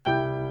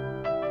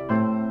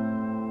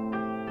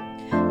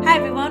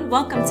everyone,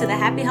 welcome to the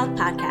Happy Health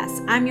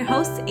Podcast. I'm your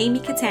host, Amy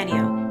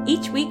Catania.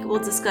 Each week we'll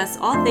discuss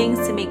all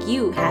things to make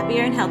you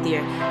happier and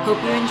healthier.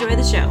 Hope you enjoy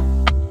the show.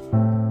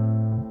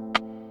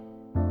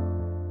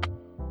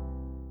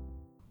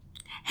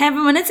 Hey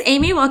everyone, it's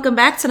Amy. Welcome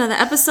back to another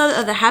episode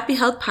of the Happy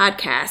Health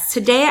Podcast.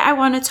 Today I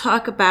want to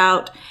talk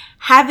about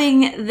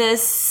having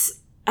this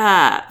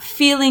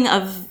feeling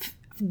of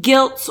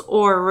guilt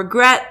or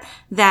regret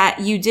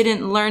that you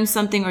didn't learn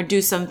something or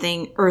do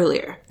something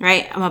earlier,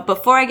 right?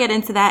 Before I get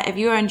into that, if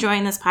you are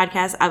enjoying this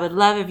podcast, I would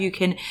love if you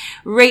can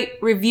rate,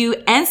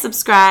 review, and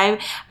subscribe,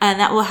 and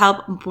that will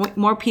help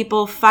more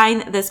people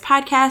find this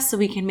podcast so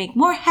we can make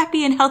more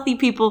happy and healthy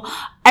people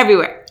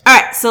everywhere. All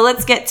right, so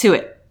let's get to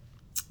it.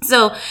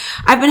 So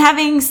I've been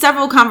having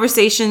several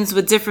conversations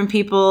with different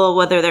people,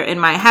 whether they're in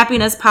my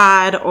happiness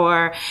pod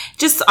or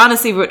just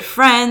honestly with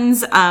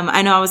friends.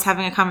 I know I was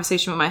having a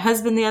conversation with my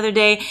husband the other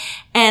day,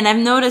 and I've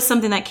noticed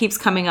something that keeps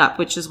coming up,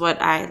 which is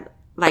what I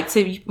like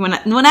to, when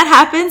that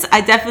happens, I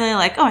definitely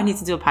I need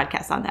to do a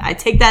podcast on that. I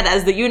take that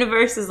as the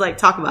universe is like,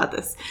 talk about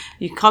this.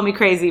 You can call me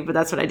crazy, but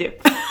that's what I do.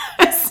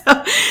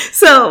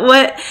 So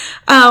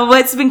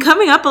what's been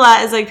coming up a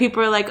lot is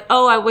people are like,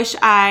 oh, I wish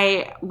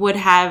I would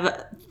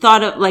have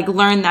thought of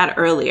learn that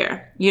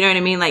earlier. You know what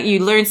I mean? You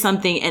learn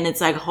something and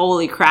it's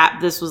holy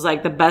crap, this was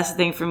the best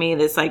thing for me.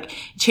 This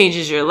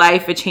changes your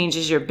life. It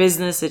changes your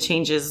business. It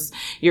changes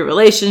your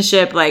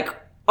relationship.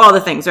 All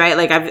the things,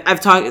 right?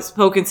 I've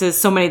spoken to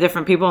so many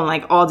different people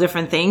and all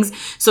different things.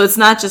 So it's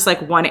not just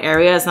one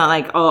area. It's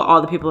not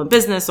all the people in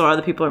business or all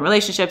the people in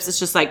relationships. It's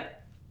just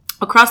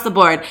across the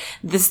board,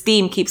 this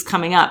theme keeps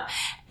coming up.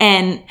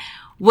 And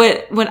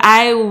what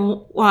I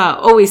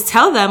always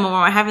tell them when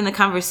we're having the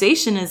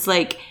conversation is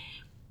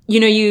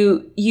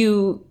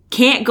you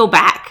can't go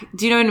back.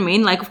 Do you know what I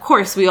mean? Of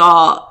course we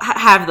all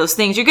have those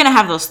things. You're going to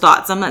have those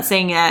thoughts. I'm not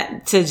saying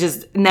that to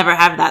just never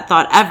have that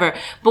thought ever,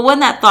 but when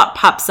that thought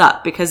pops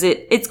up, because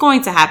it's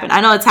going to happen. I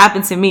know it's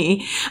happened to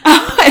me.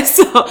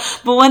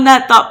 But when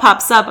that thought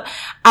pops up,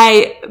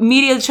 I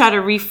immediately try to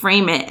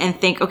reframe it and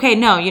think, okay,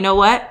 no, you know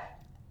what?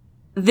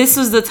 This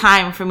was the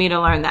time for me to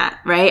learn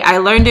that, right? I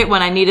learned it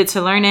when I needed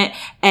to learn it,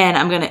 and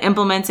I'm going to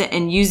implement it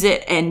and use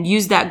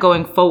that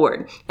going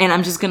forward. And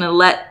I'm going to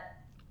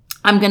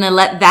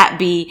let that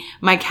be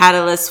my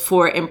catalyst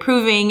for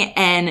improving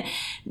and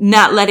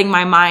not letting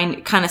my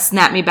mind kind of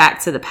snap me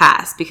back to the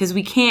past, because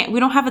we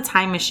don't have a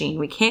time machine.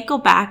 We can't go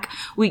back.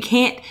 We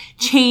can't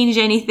change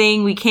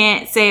anything. We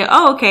can't say,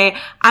 oh, okay,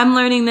 I'm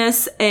learning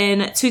this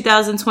in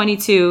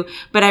 2022,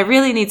 but I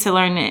really need to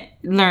learn it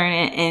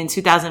in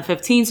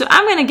 2015. So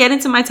I'm going to get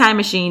into my time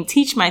machine,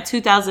 teach my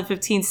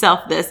 2015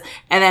 self this,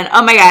 and then,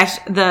 oh my gosh,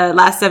 the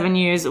last 7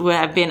 years would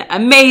have been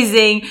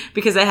amazing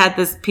because I had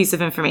this piece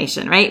of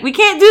information, right? We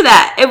can't do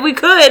that. If we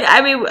could,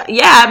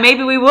 yeah,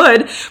 maybe we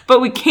would,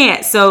 but we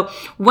can't. So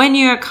when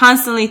you're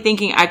constantly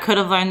thinking, I could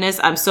have learned this,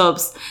 I'm so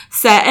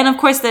upset. And of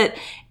course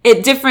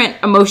different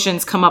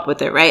emotions come up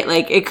with it, right?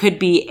 It could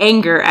be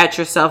anger at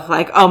yourself,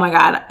 oh my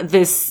God,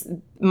 this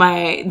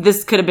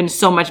could have been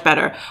so much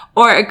better.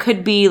 Or it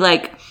could be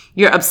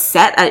you're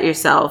upset at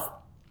yourself.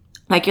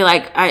 You're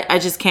I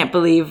just can't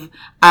believe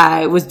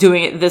I was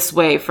doing it this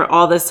way for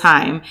all this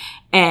time.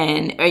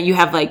 And you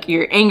have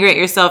you're angry at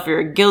yourself,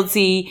 you're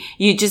guilty,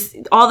 you just,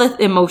 all the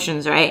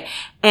emotions, right?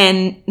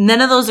 And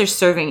none of those are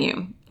serving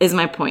you, is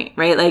my point,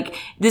 right?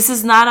 This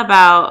is not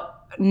about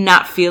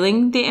not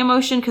feeling the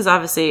emotion, because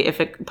obviously if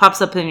it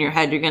pops up in your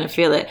head, you're going to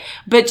feel it.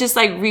 But just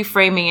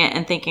reframing it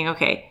and thinking,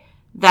 okay,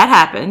 that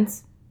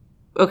happens.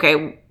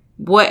 Okay,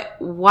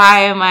 why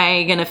am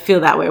I going to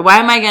feel that way? Why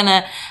am I going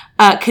to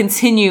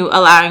continue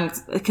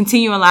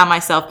allow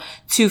myself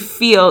to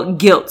feel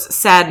guilt,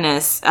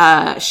 sadness,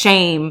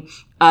 shame,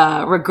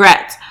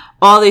 regret,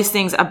 all these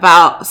things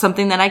about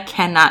something that I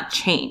cannot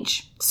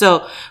change?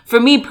 So for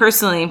me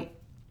personally,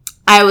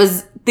 I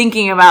was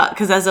thinking about,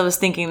 because as I was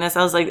thinking this,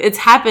 I was it's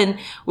happened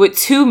with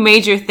two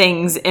major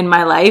things in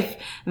my life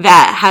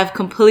that have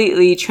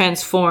completely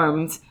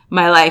transformed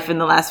my life in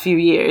the last few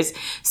years.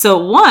 So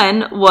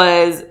one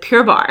was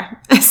Pure Barre.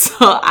 So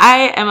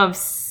I am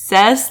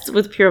obsessed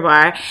with Pure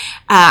Barre.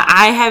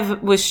 I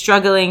was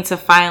struggling to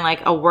find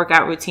a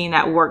workout routine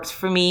that worked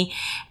for me.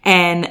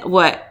 And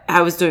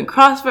I was doing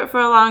CrossFit for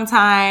a long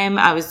time.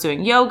 I was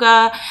doing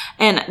yoga,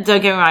 and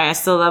don't get me wrong, I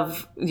still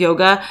love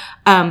yoga.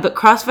 But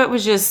CrossFit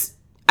was just,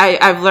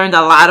 I've learned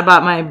a lot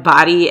about my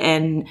body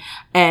and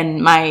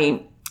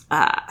my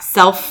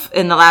self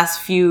in the last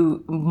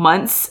few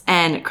months,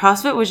 and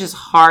CrossFit was just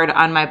hard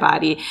on my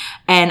body,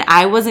 and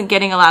I wasn't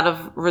getting a lot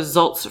of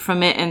results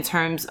from it in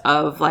terms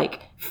of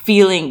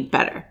feeling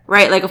better,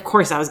 right? Of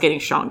course I was getting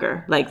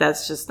stronger.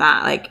 That's just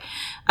not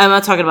I'm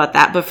not talking about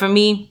that. But for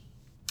me,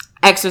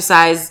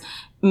 exercise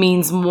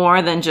means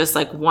more than just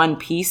one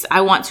piece.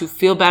 I want to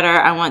feel better.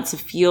 I want to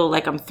feel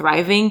like I'm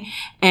thriving.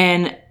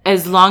 And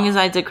as long as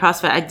I did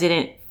CrossFit, I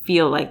didn't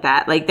feel like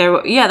that. There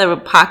were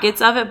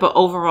pockets of it, but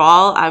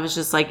overall I was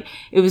just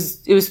it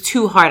was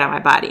too hard on my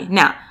body.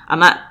 Now, I'm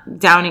not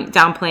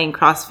downplaying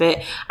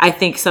CrossFit. I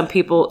think some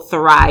people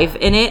thrive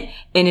in it,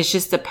 and it's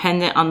just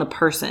dependent on the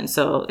person.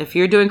 So if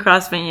you're doing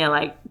CrossFit and you're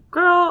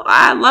girl,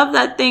 I love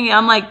that thing.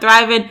 I'm like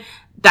thriving.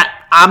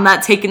 That I'm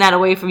not taking that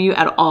away from you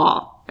at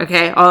all.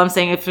 Okay. All I'm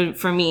saying is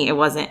for me, it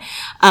wasn't.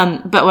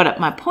 But what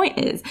my point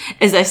is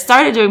I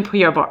started doing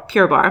Pure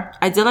Barre.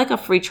 I did like a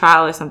free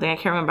trial or something. I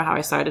can't remember how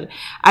I started.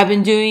 I've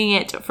been doing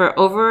it for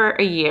over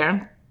a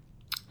year.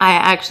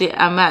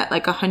 I'm at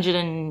like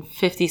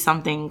 150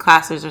 something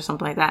classes or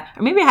something like that.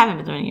 Or maybe I haven't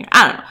been doing it a year.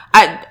 I don't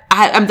know.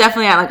 I'm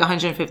definitely at like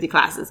 150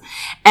 classes.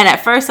 And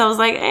at first I was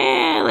like,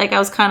 like I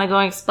was kind of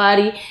going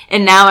spotty.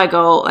 And now I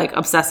go like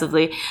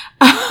obsessively.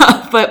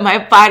 But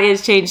my body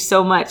has changed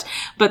so much.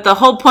 But the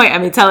whole point,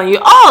 I've been telling you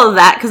all of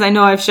that, because I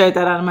know I've shared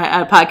that on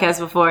my podcast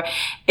before,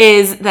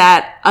 is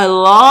that a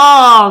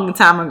long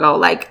time ago,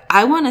 like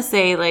I want to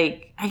say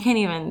like, I can't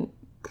even,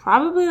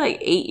 probably like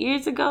 8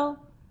 years ago.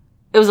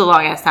 It was a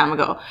long ass time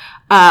ago,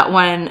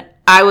 when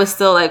I was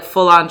still like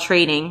full on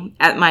training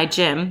at my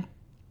gym.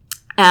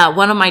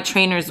 One of my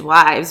trainer's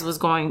wives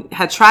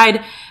had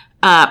tried,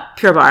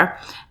 Pure Barre,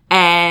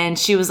 and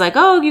she was like,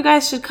 oh, you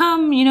guys should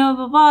come, blah,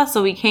 blah, blah.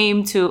 So we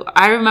came to,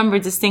 I remember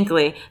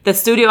distinctly, the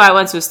studio I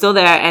went to is still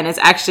there, and it's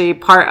actually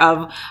part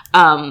of,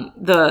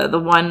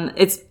 the one,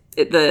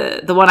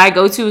 the one I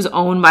go to is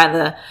owned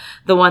by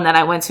the one that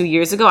I went to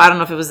years ago. I don't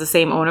know if it was the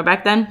same owner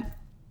back then,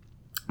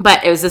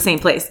 but it was the same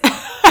place.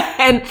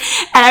 And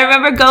I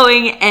remember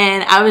going,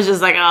 and I was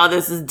just like, oh,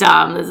 this is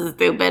dumb. This is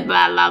stupid,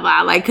 blah, blah,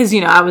 blah. Like, cause,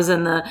 I was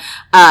in a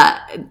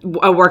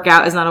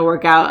workout is not a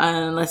workout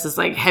unless it's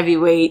like heavy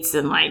weights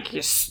and like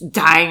you're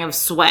dying of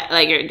sweat.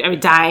 Like you're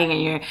dying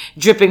and you're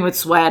dripping with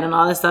sweat and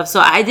all this stuff.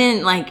 So I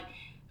didn't like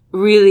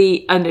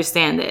really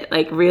understand it,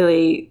 like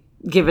really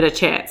give it a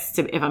chance,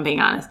 if I'm being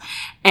honest.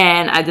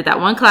 And I did that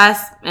one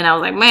class and I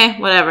was like,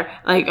 man, whatever.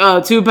 Like, oh,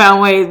 2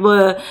 pound weight,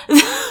 blah.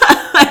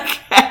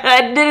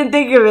 I didn't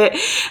think of it.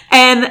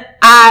 And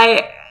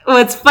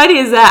what's funny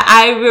is that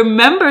I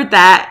remembered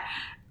that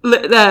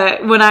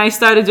when I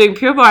started doing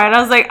Pure Barre, and I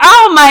was like,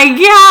 oh my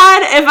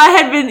God, if I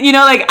had been,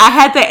 like I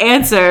had the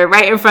answer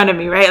right in front of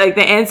me, right? Like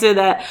the answer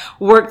that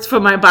worked for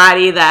my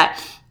body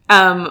that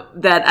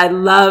I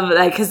love,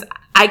 like, cause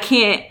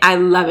I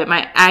love it.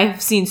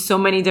 I've seen so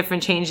many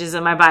different changes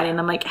in my body, and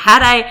I'm like,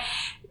 had I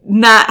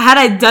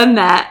done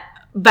that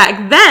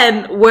back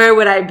then, where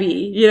would I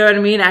be? You know what I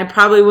mean? I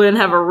probably wouldn't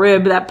have a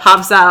rib that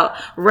pops out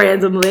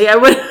randomly. I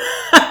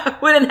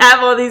wouldn't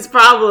have all these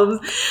problems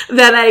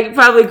that I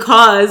probably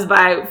caused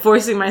by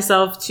forcing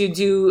myself to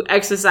do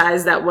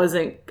exercise that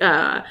wasn't,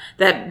 that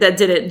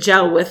didn't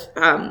gel with,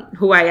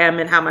 who I am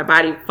and how my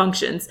body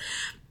functions.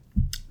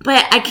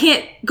 But I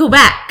can't go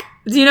back.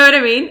 Do you know what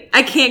I mean?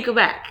 I can't go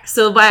back.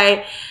 So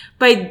by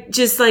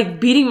just like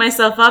beating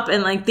myself up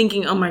and like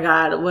thinking, oh my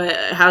God,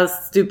 how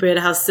stupid,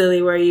 how silly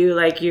were you?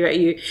 Like you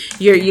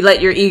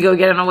let your ego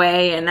get in the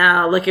way, and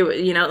now look at,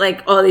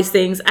 like all these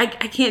things. I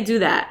can't do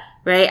that,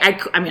 right?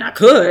 I mean, I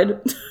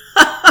could,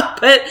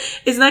 but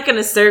it's not going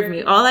to serve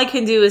me. All I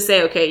can do is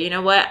say, okay, you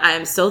know what? I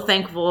am so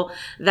thankful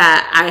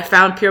that I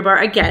found Pure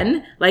Barre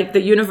again. Like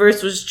the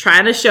universe was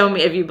trying to show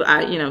me, if you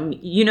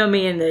know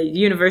me and the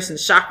universe and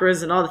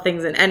chakras and all the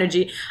things and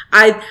energy.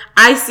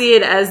 I see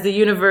it as the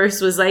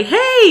universe was like,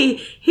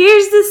 hey,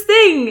 here's this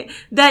thing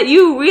that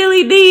you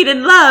really need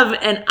and love.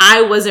 And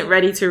I wasn't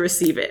ready to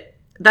receive it.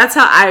 That's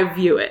how I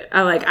view it.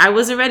 I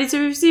wasn't ready to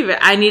receive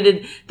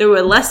it. There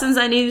were lessons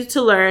I needed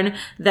to learn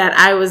that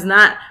I was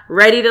not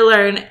ready to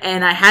learn,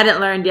 and I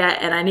hadn't learned yet,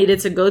 and I needed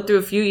to go through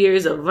a few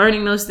years of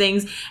learning those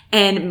things.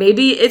 And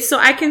maybe it's so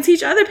I can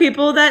teach other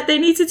people that they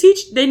need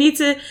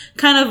to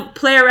kind of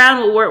play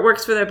around with what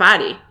works for their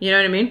body. You know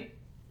what I mean?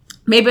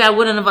 Maybe I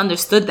wouldn't have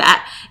understood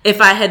that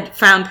if I had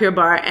found Pure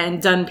Barre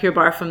and done Pure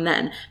Barre from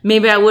then.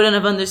 Maybe I wouldn't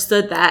have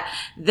understood that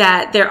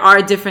there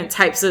are different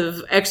types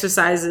of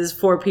exercises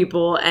for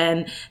people,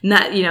 and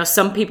not,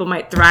 some people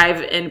might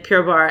thrive in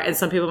Pure Barre, and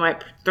some people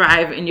might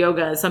thrive in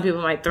yoga, and some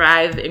people might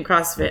thrive in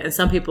CrossFit, and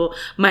some people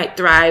might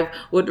thrive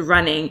with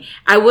running.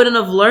 I wouldn't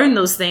have learned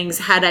those things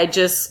had I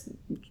just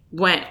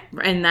went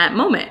in that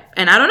moment.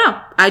 And I don't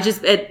know.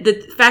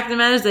 The fact of the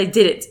matter is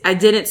I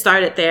didn't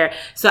start it there.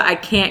 So I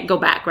can't go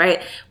back,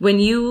 right? When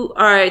you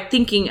are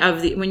thinking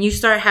when you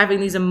start having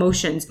these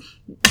emotions,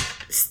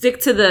 stick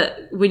to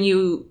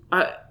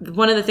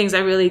one of the things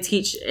I really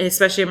teach,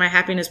 especially in my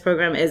happiness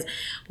program, is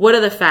what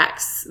are the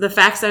facts? The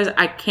facts are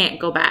I can't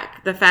go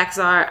back. The facts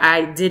are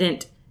I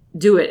didn't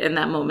do it in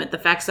that moment. The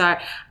facts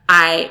are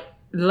I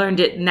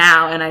learned it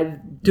now and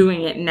I'm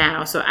doing it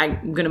now. So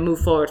I'm going to move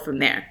forward from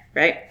there,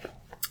 right?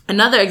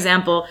 Another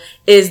example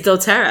is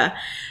doTERRA.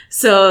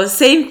 So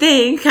same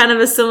thing, kind of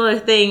a similar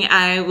thing.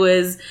 I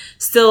was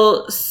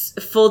still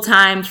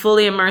full-time,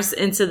 fully immersed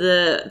into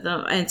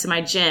into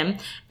my gym.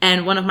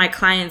 And one of my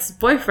clients'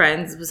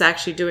 boyfriends was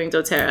actually doing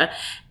doTERRA,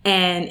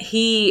 and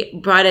he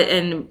brought it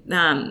in.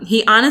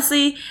 He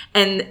honestly,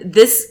 and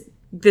this,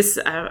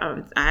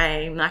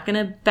 I'm not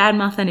going to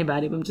badmouth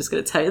anybody, but I'm just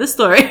going to tell you the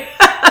story.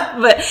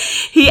 But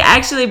he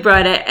actually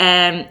brought it,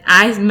 and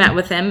I met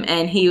with him,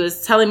 and he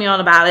was telling me all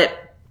about it.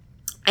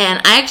 And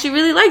I actually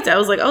really liked it. I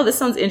was like, oh, this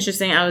sounds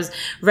interesting.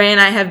 Ray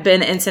and I have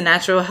been into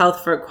natural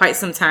health for quite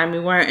some time. We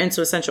weren't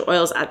into essential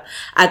oils at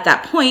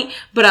that point,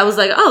 but I was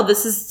like, oh,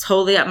 this is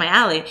totally up my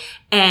alley.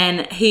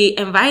 And he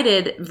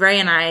invited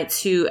Ray and I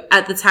to,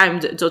 at the time,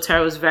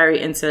 doTERRA was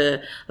very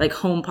into like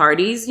home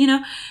parties, you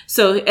know?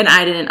 So, and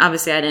I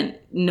didn't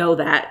know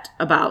that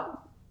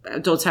about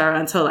doTERRA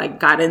until I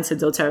got into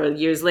doTERRA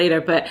years later,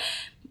 but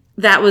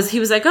he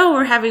was like, oh,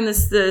 we're having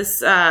this,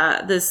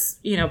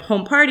 you know,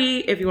 home party.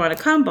 If you want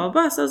to come, blah,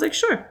 blah. So I was like,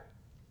 sure.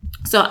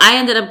 So I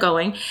ended up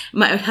going.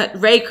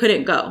 Ray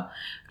couldn't go.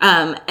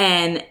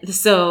 And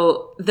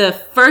so the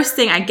first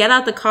thing, I get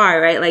out the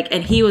car, right? Like,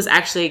 and he was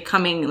actually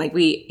coming, like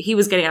he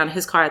was getting out of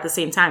his car at the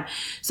same time.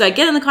 So I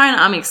get in the car and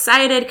I'm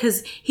excited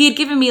because he had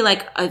given me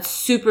like a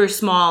super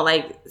small,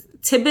 like,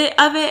 tidbit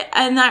of it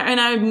in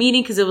our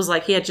meeting, because it was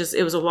like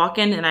it was a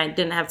walk-in and I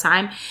didn't have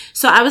time.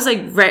 So I was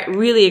like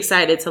really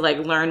excited to like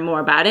learn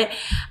more about it.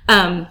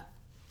 And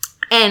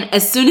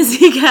as soon as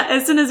we got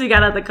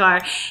out of the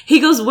car, he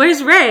goes,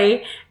 "Where's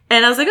Ray?"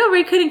 And I was like, "Oh,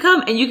 Ray couldn't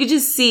come." And you could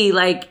just see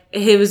like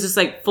it was just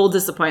like full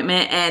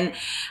disappointment.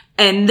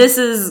 And this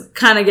is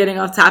kind of getting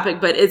off topic,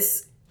 but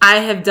I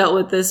have dealt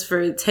with this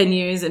for 10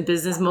 years in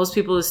business. Most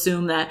people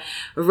assume that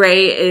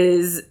Ray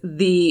is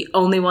the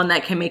only one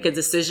that can make a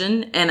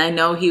decision. And I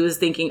know he was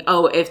thinking,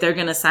 oh, if they're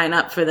going to sign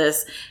up for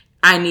this,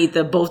 I need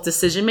both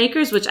decision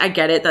makers, which I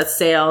get it. That's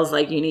sales.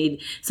 Like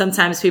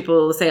sometimes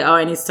people will say, oh,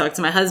 I need to talk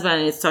to my husband.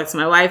 I need to talk to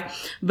my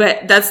wife.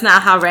 But that's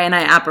not how Ray and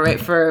I operate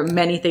for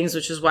many things,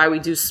 which is why we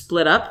do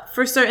split up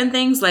for certain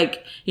things.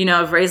 Like, you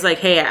know, if Ray's like,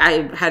 hey,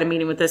 I had a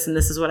meeting with this and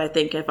this is what I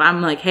think. If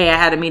I'm like, hey, I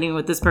had a meeting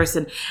with this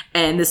person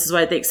and this is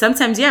what I think.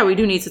 Sometimes, yeah, we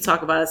do need to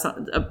talk about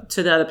it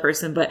to the other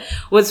person. But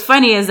what's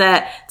funny is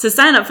that to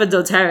sign up for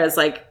doTERRA is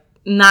like,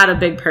 not a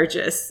big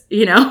purchase,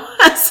 you know?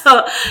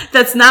 So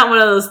that's not one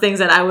of those things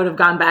that I would have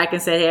gone back and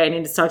said, hey, I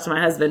need to talk to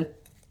my husband.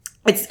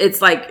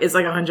 It's like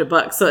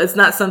 $100. So it's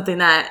not something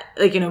that,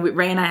 like, you know,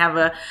 Ray and I have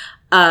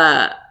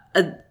a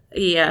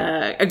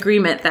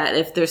agreement that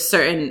if there's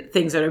certain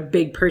things that are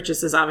big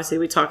purchases, obviously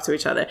we talk to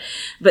each other,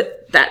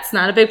 but that's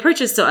not a big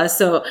purchase to us.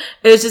 So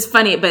it was just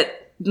funny.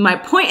 But my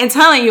point in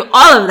telling you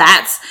all of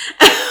that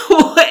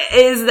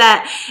is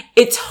that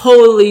it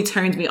totally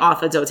turned me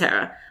off of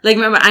doTERRA. Like,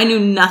 remember, I knew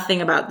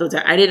nothing about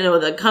doTERRA. I didn't know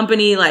the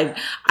company. Like,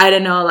 I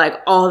didn't know, like,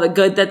 all the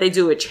good that they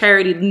do with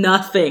charity.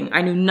 Nothing.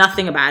 I knew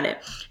nothing about it.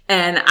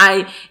 And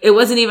it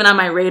wasn't even on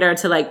my radar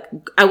to, like,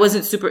 I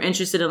wasn't super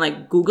interested in,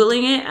 like,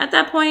 Googling it at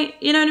that point.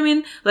 You know what I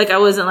mean? Like, I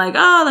wasn't like,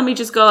 oh, let me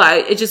just go.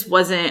 It just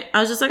wasn't. I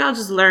was just like, I'll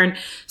just learn.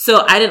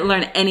 So I didn't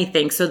learn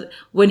anything. So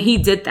when he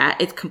did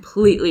that, it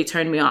completely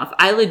turned me off.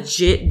 I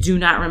legit do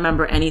not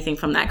remember anything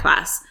from that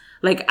class.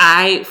 Like,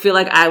 I feel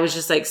like I was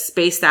just like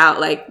spaced out,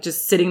 like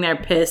just sitting there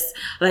pissed.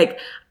 Like,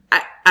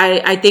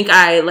 I think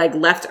I like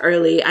left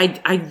early.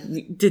 I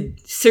did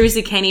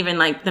seriously can't even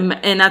like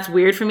and that's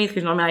weird for me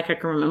because normally I can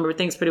remember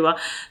things pretty well.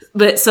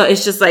 But so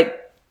it's just like,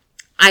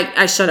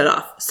 I shut it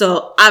off.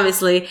 So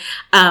obviously,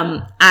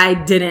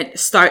 I didn't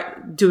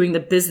start doing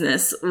the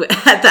business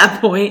at that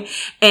point.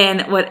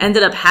 And what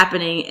ended up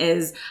happening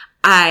is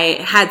I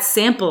had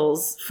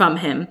samples from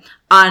him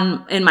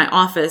in my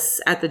office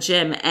at the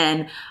gym,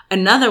 and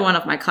another one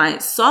of my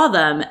clients saw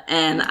them,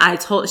 and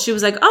she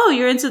was like, oh,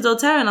 you're into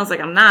doTERRA? And I was like,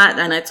 I'm not.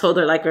 And I told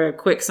her like a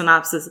quick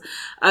synopsis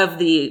of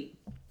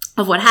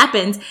what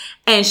happened.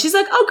 And she's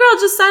like, oh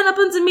girl, just sign up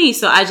onto me.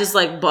 So I just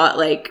like bought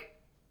like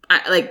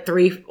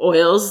 3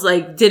 oils,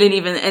 like didn't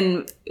even,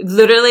 and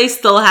literally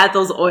still had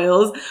those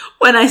oils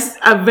when I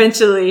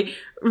eventually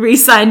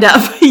re-signed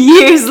up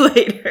years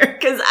later,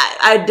 because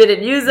I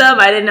didn't use them.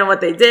 I didn't know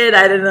what they did.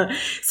 I didn't know.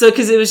 So,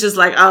 because it was just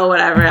like, oh,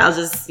 whatever.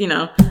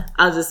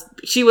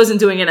 She wasn't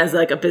doing it as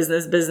like a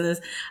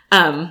business.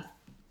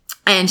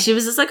 And she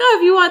was just like, oh,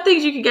 if you want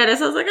things, you can get it.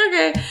 So I was like,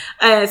 okay.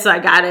 And so I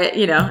got it,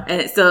 you know.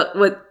 And so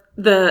what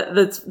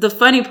the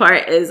funny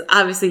part is,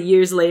 obviously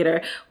years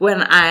later,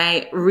 when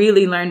I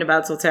really learned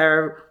about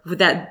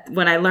doTERRA,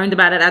 when I learned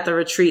about it at the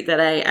retreat that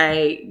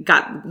I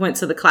went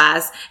to the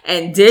class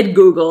and did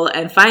Google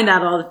and find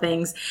out all the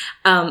things,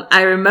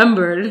 I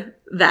remembered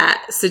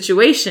that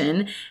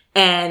situation.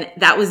 And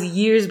that was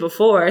years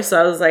before. So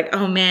I was like,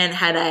 oh man,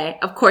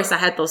 of course I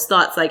had those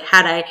thoughts, like,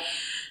 had I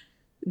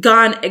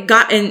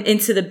gotten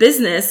into the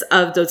business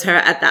of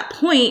doTERRA at that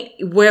point,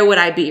 where would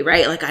I be,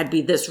 right? Like, I'd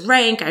be this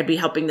rank, I'd be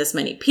helping this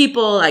many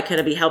people, I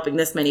could be helping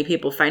this many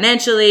people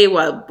financially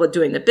while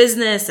doing the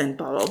business and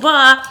blah, blah,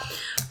 blah.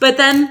 But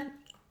then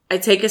I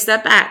take a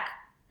step back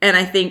and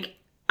I think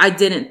I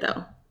didn't,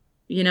 though.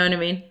 You know what I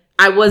mean?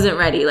 I wasn't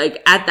ready.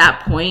 Like, at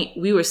that point,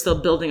 we were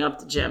still building up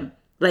the gym.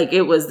 Like,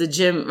 it was the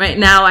gym. Right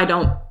now, I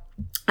don't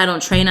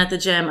train at the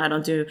gym. I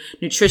don't do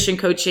nutrition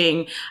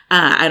coaching.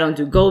 I don't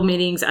do goal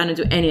meetings. I don't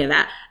do any of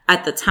that.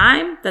 At the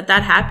time that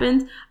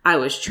happened, I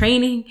was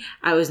training,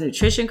 I was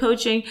nutrition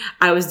coaching,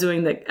 I was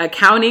doing the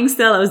accounting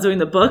still, I was doing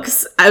the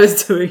books, I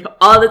was doing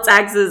all the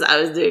taxes,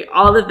 I was doing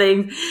all the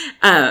things.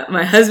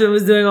 My husband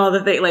was doing all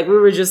the things. Like, we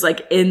were just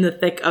like in the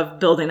thick of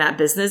building that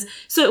business.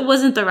 So it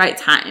wasn't the right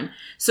time.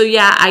 So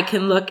yeah, I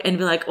can look and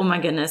be like, oh my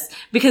goodness,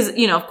 because,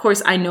 you know, of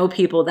course I know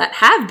people that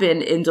have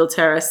been in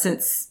doTERRA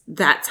since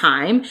that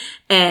time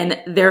and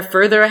they're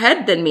further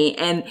ahead than me.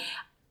 And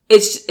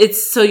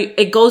it's so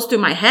it goes through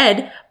my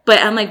head, but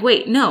I'm like,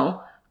 wait,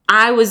 no,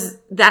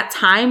 that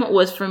time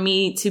was for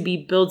me to be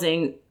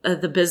building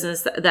the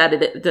business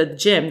the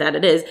gym that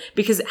it is,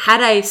 because had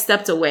I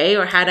stepped away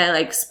or had I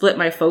like split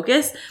my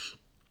focus,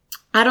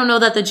 I don't know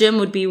that the gym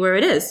would be where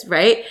it is,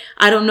 right?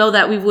 I don't know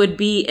that we would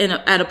be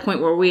at a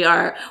point where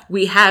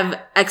we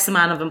have X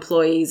amount of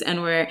employees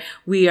and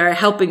we are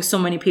helping so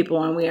many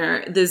people and we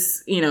are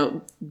this, you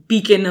know,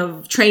 beacon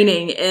of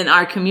training in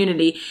our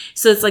community.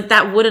 So it's like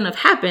that wouldn't have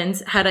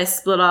happened had I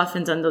split off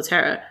and done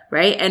doTERRA,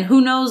 right? And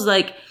who knows,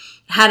 like,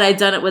 had I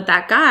done it with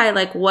that guy,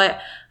 like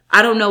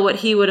I don't know what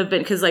he would have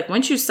been. Cause like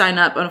once you sign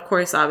up, and of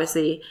course,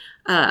 obviously,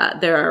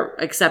 there are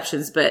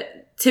exceptions,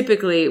 but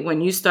typically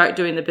when you start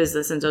doing the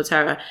business in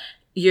doTERRA,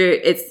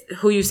 it's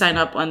who you sign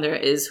up under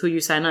is who you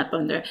sign up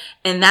under.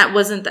 And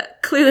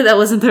clearly that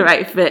wasn't the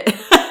right fit.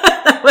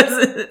 That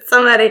wasn't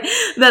somebody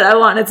that I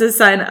wanted to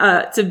sign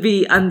to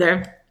be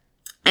under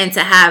and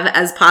to have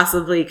as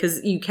possibly,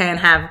 cause you can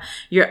have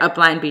your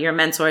upline be your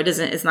mentor.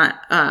 It's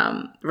not,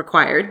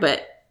 required,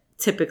 but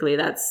typically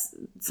that's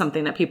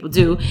something that people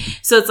do.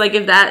 So it's like,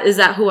 is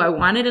that who I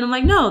wanted? And I'm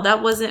like, no,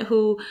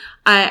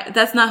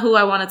 that's not who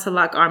I wanted to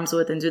lock arms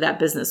with and do that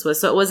business with.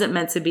 So it wasn't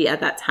meant to be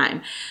at that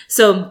time.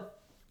 So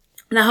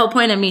the whole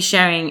point of me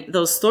sharing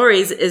those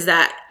stories is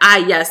that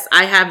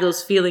I have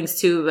those feelings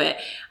too, but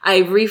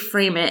I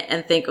reframe it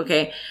and think,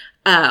 okay,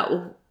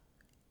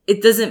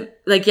 it doesn't,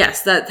 like,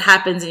 yes, that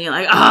happens and you're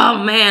like,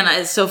 oh man,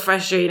 it's so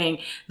frustrating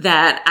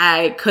that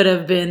I could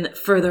have been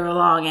further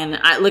along, and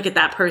I look at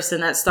that person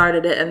that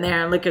started it and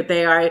there, and look at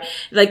they are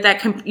like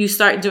that. You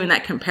start doing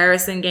that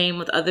comparison game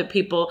with other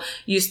people.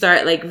 You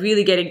start like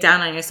really getting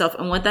down on yourself.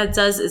 And what that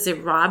does is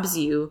it robs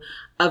you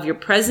of your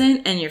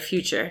present and your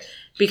future.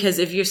 Because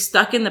if you're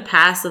stuck in the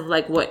past of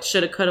like what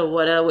shoulda, coulda,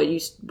 woulda, what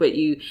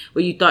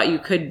you thought you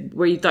could,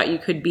 where you thought you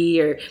could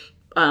be, or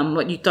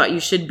what you thought you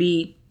should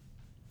be,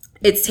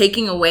 it's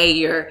taking away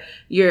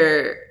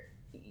your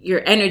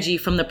energy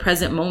from the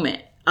present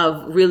moment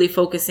of really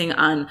focusing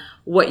on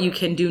what you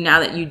can do now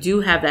that you do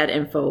have that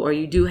info, or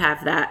you do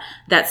have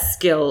that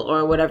skill,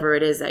 or whatever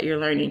it is that you're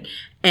learning,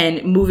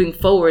 and moving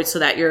forward so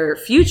that your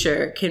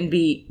future can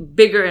be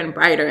bigger and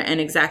brighter and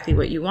exactly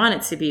what you want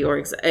it to be,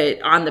 or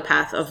on the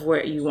path of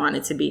where you want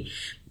it to be.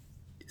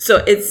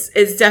 So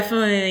it's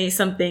definitely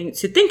something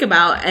to think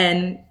about.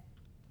 And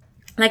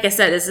like I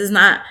said,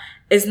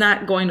 it's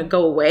not going to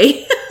go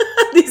away.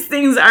 These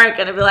things aren't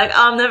going to be like,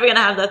 oh, I'm never going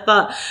to have that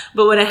thought.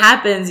 But when it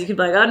happens, you can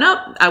be like, oh,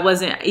 nope, I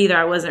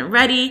wasn't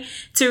ready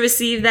to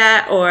receive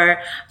that,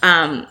 or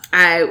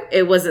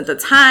it wasn't the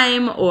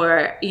time,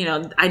 or, you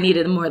know, I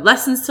needed more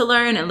lessons to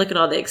learn, and look at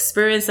all the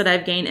experience that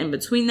I've gained in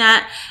between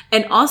that.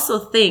 And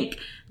also think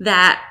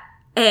that,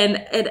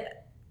 and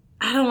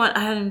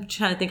I'm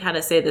trying to think how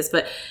to say this,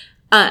 but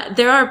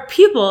there are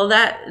people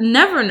that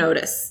never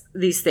notice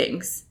these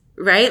things,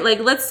 right? Like,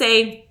 let's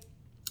say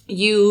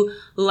you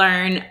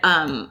learn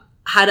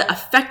how to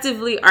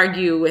effectively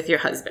argue with your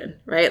husband,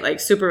 right? Like,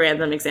 super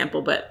random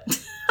example, but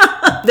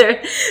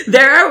there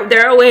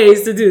are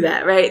ways to do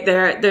that, right?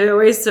 There are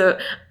ways to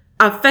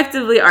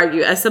effectively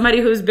argue. As somebody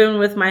who's been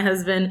with my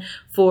husband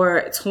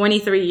for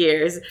 23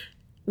 years,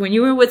 when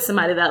you were with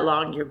somebody that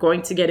long, you're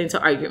going to get into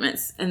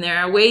arguments, and there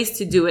are ways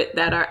to do it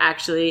that are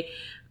actually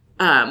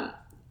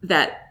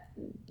that,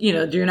 you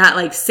know, you're not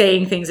like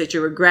saying things that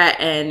you regret,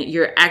 and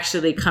you're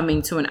actually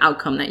coming to an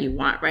outcome that you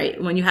want,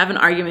 right? When you have an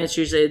argument, it's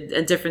usually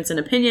a difference in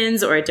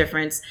opinions, or a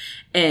difference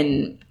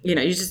in, you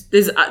know,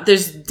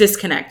 there's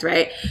disconnect,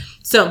 right?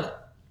 So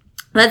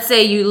let's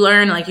say you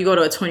learn, like, you go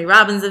to a Tony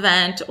Robbins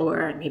event,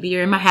 or maybe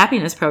you're in my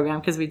happiness program,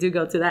 because we do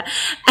go to that.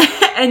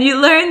 And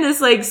you learn this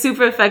like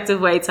super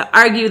effective way to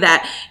argue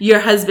that your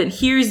husband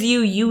hears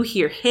you, you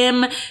hear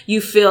him,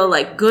 you feel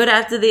like good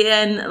after the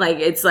end. Like,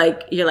 it's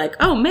like, you're like,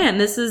 oh man,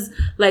 this is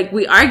like,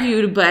 we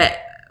argued, but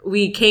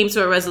we came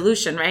to a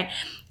resolution, right?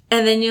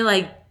 And then you're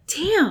like,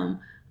 damn,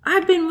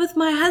 I've been with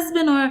my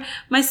husband or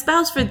my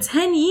spouse for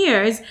 10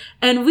 years,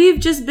 and we've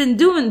just been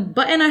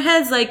butting our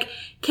heads. Like,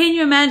 can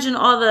you imagine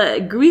all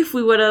the grief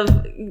we would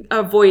have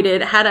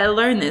avoided had I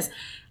learned this?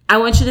 I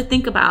want you to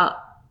think about,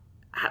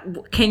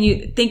 can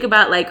you think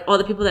about like all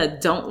the people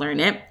that don't learn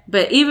it?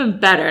 But even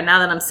better, now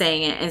that I'm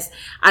saying it, is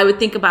I would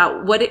think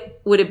about would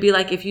it be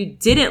like if you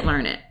didn't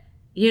learn it?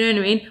 You know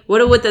what I mean?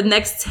 What would the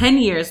next 10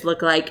 years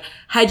look like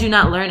had you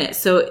not learned it?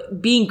 So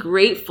being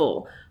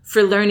grateful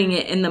for learning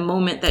it in the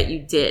moment that you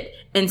did,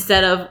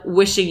 instead of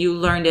wishing you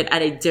learned it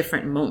at a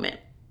different moment.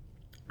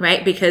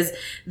 right? Because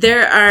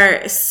there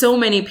are so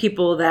many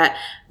people that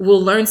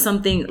will learn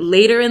something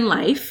later in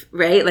life,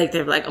 right? Like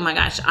they're like, oh my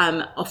gosh,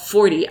 I'm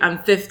 40,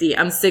 I'm 50,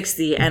 I'm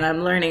 60, and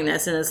I'm learning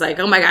this. And it's like,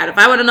 oh my God, if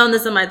I would have known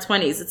this in my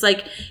 20s, it's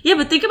like, yeah,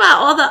 but think about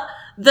all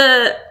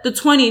the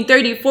 20,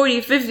 30,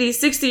 40, 50,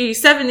 60,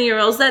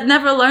 70-year-olds that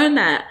never learned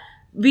that.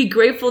 Be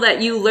grateful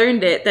that you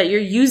learned it, that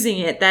you're using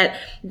it, that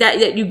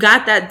you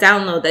got that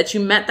download, that you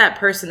met that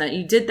person, that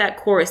you did that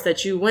course,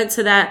 that you went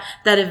to that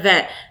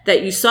event,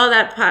 that you saw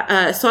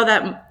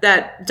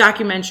that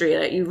documentary,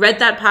 that you read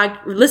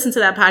listened to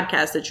that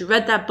podcast, that you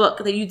read that book,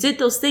 that you did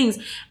those things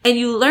and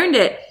you learned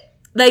it.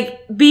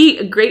 Like,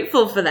 be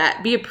grateful for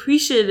that. Be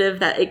appreciative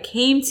that it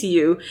came to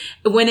you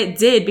when it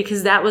did,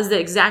 because that was the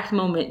exact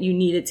moment you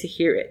needed to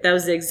hear it. That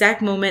was the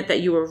exact moment that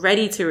you were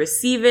ready to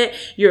receive it.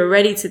 You were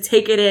ready to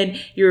take it in.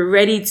 You were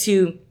ready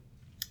to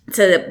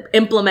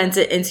implement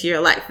it into your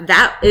life.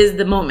 That is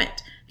the moment.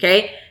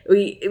 Okay.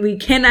 We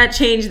cannot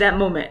change that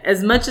moment.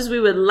 As much as we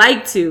would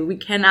like to, we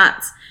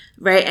cannot.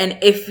 Right. And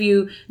if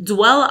you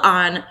dwell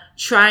on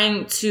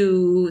trying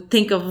to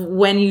think of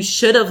when you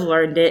should have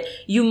learned it,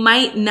 you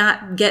might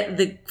not get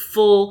the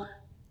full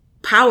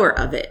power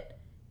of it.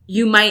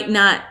 You might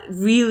not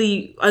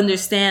really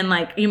understand,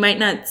 like, you might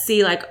not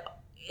see, like,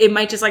 it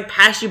might just like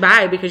pass you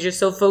by because you're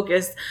so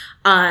focused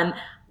on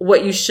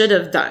what you should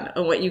have done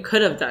or what you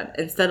could have done,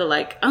 instead of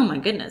like, oh my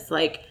goodness,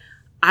 like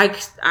I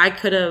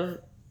could have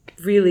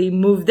really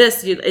move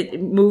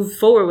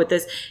forward with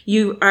this.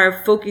 You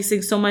are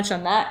focusing so much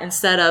on that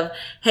instead of,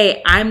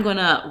 hey, I'm going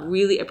to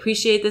really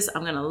appreciate this.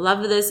 I'm going to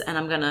love this, and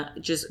I'm going to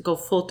just go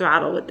full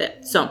throttle with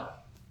it. So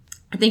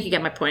I think you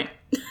get my point.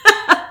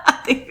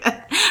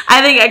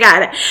 I think I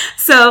got it.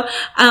 So,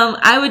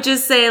 I would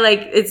just say, like,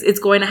 it's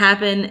going to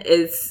happen.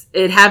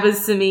 It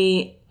happens to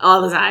me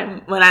all the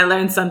time when I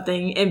learn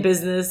something in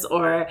business,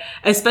 or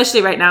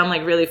especially right now, I'm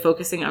like really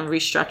focusing on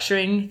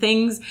restructuring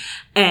things.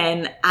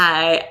 And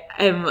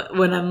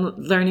when I'm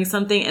learning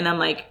something and I'm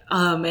like,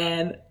 oh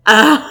man,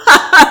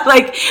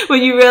 like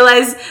when you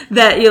realize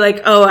that you're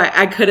like, oh,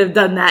 I could have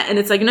done that. And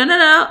it's like,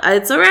 no,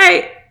 it's all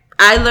right.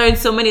 I learned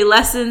so many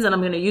lessons, and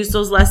I'm going to use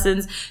those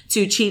lessons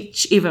to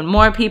teach even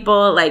more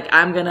people. Like,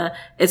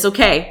 it's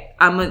okay.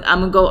 I'm going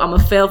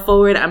to fail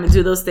forward. I'm going to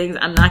do those things.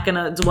 I'm not going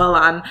to dwell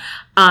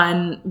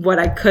on what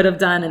I could have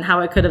done and how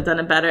I could have done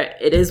it better.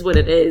 It is what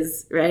it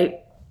is,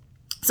 right?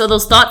 So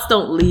those thoughts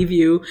don't leave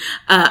you.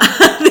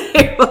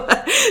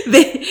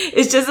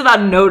 It's just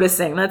about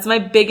noticing. That's my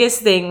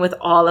biggest thing with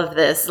all of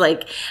this.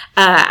 Like,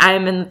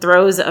 I'm in the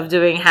throes of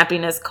doing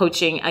happiness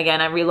coaching. Again,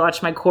 I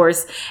relaunched my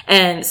course.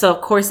 And so,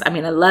 of course, I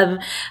mean, I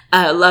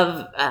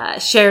love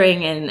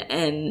sharing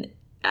and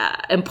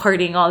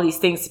imparting all these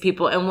things to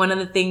people. And one of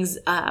the things,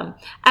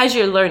 as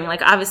you're learning,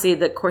 like, obviously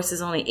the course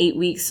is only 8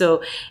 weeks.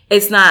 So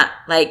it's not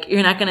like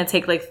you're not going to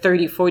take like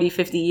 30, 40,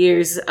 50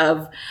 years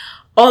of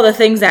all the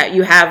things that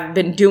you have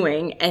been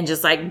doing and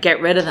just like get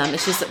rid of them.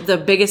 It's just, the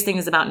biggest thing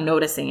is about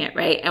noticing it,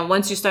 right? And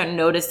once you start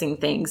noticing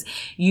things,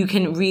 you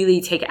can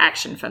really take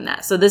action from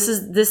that. So this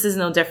is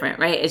no different,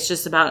 right? It's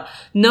just about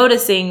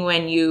noticing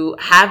when you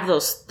have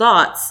those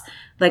thoughts,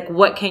 like,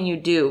 what can you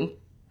do?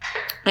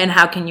 And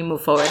how can you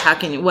move forward?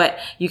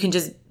 You can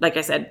just, like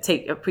I said,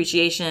 take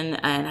appreciation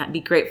and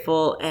be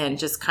grateful, and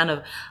just kind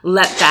of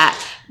let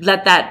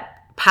that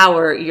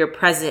power your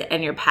present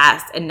and your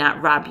past, and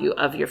not rob you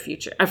of your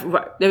future.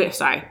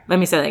 Sorry, let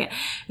me say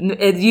that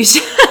again. You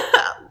should,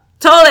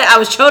 totally, I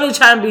was totally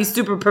trying to be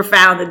super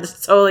profound and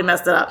just totally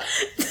messed it up.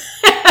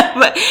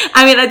 But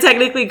I mean, I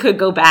technically could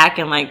go back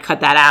and like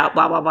cut that out,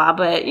 blah, blah, blah.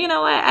 But you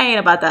know what? I ain't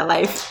about that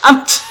life.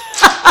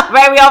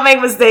 Right? We all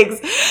make mistakes.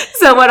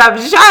 So what I'm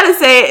trying to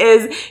say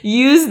is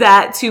use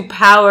that to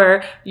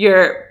power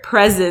your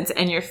present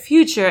and your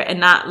future, and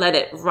not let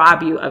it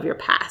rob you of your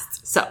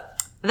past. So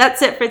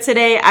that's it for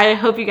today. I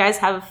hope you guys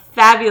have a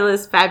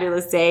fabulous,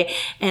 fabulous day,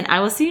 and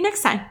I will see you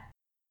next time.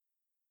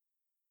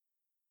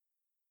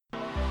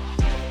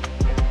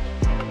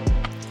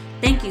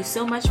 Thank you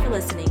so much for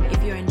listening.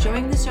 If you're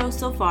enjoying the show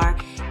so far,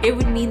 it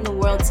would mean the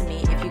world to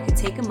me if you could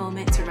take a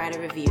moment to write a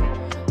review.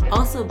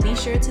 Also, be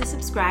sure to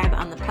subscribe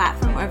on the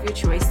platform of your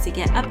choice to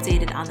get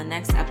updated on the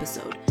next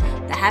episode.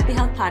 The Happy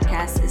Health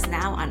Podcast is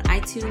now on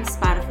iTunes,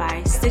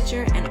 Spotify,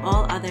 Stitcher, and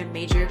all other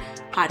major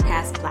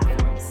podcast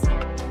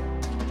platforms.